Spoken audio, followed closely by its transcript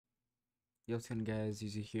Yo, what's going guys?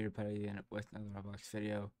 Uzi here, back again with another ROBLOX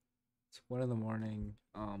video. It's 1 in the morning.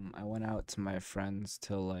 I went out to my friends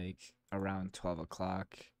till like around 12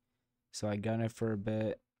 o'clock. So I got it for a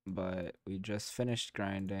bit, but we just finished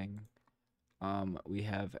grinding. We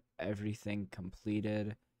have everything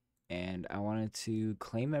completed, and I wanted to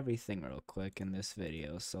claim everything real quick in this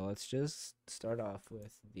video. So let's just start off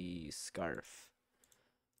with the scarf.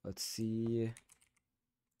 Let's see.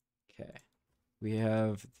 Okay. We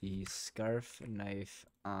have the scarf knife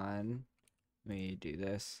on. Let me do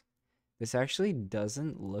this. This actually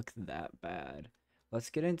doesn't look that bad. Let's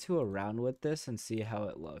get into a round with this and see how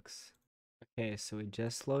it looks. Okay, so we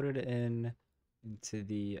just loaded into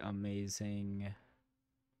the amazing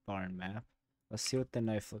barn map. Let's see what the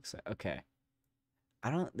knife looks like. Okay.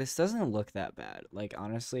 This doesn't look that bad. Like,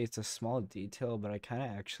 honestly, it's a small detail, but I kind of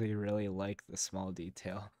actually really like the small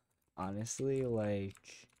detail. Honestly,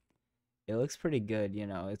 like, it looks pretty good, you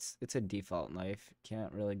know. It's a default knife.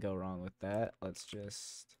 Can't really go wrong with that. Let's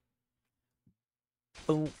just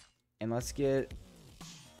boom, and let's get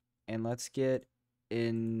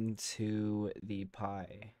into the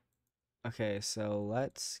pie. Okay, so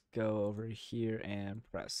let's go over here and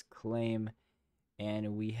press claim,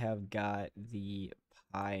 and we have got the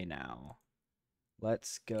pie now.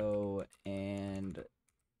 Let's go and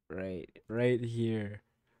right here.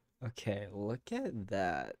 Okay, look at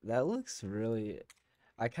that. That looks really...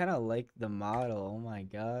 I kind of like the model. Oh my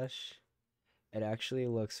gosh. It actually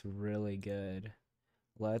looks really good.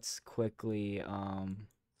 Let's quickly,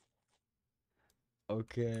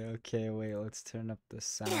 Okay, wait, let's turn up the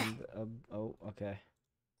sound. Oh, okay.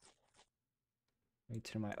 Let me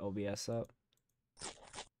turn my OBS up.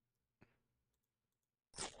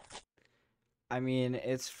 I mean,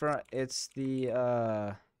 it's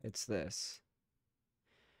this.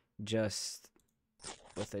 Just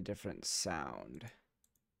with a different sound.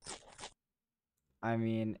 I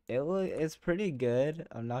mean, it's pretty good.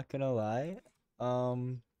 I'm not gonna lie. I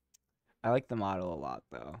like the model a lot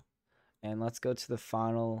though. And let's go to the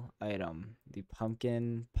final item, the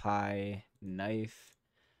pumpkin pie knife.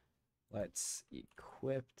 Let's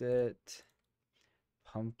equip it.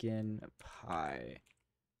 Pumpkin pie.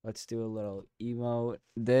 Let's do a little emote.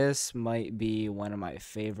 This might be one of my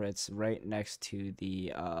favorites, right next to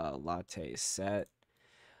the latte set.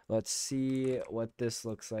 Let's see what this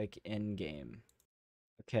looks like in game.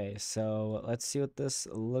 Okay, so let's see what this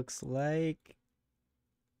looks like.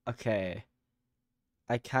 Okay.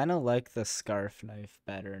 I kind of like the scarf knife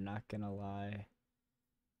better, not gonna lie.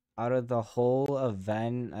 Out of the whole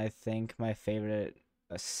event, I think my favorite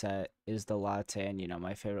set is the latte, and you know,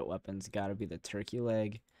 my favorite weapon's gotta be the turkey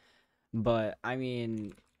leg. But I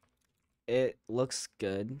mean, it looks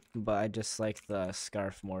good, but I just like the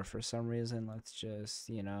scarf more for some reason. Let's just,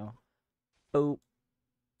 you know, boop.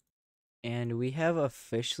 And we have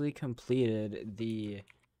officially completed the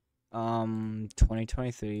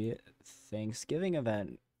 2023 Thanksgiving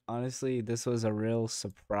event. Honestly, this was a real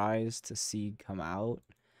surprise to see come out,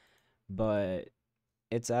 but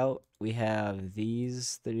it's out. We have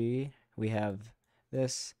these three. We have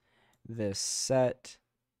this set.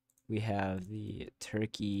 We have the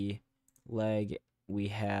turkey leg. We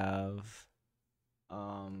have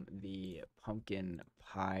the pumpkin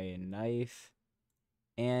pie knife,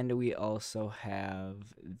 and we also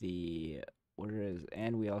have the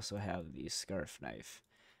scarf knife.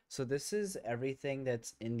 So this is everything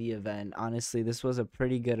that's in the event. Honestly, this was a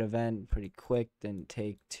pretty good event, pretty quick, didn't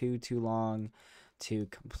take too long to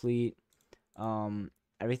complete.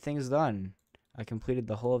 Everything's done. I completed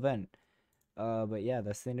the whole event. But yeah,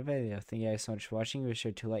 that's the end of the video. Thank you guys so much for watching. Be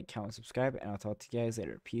sure to like, comment, subscribe, and I'll talk to you guys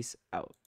later. Peace out.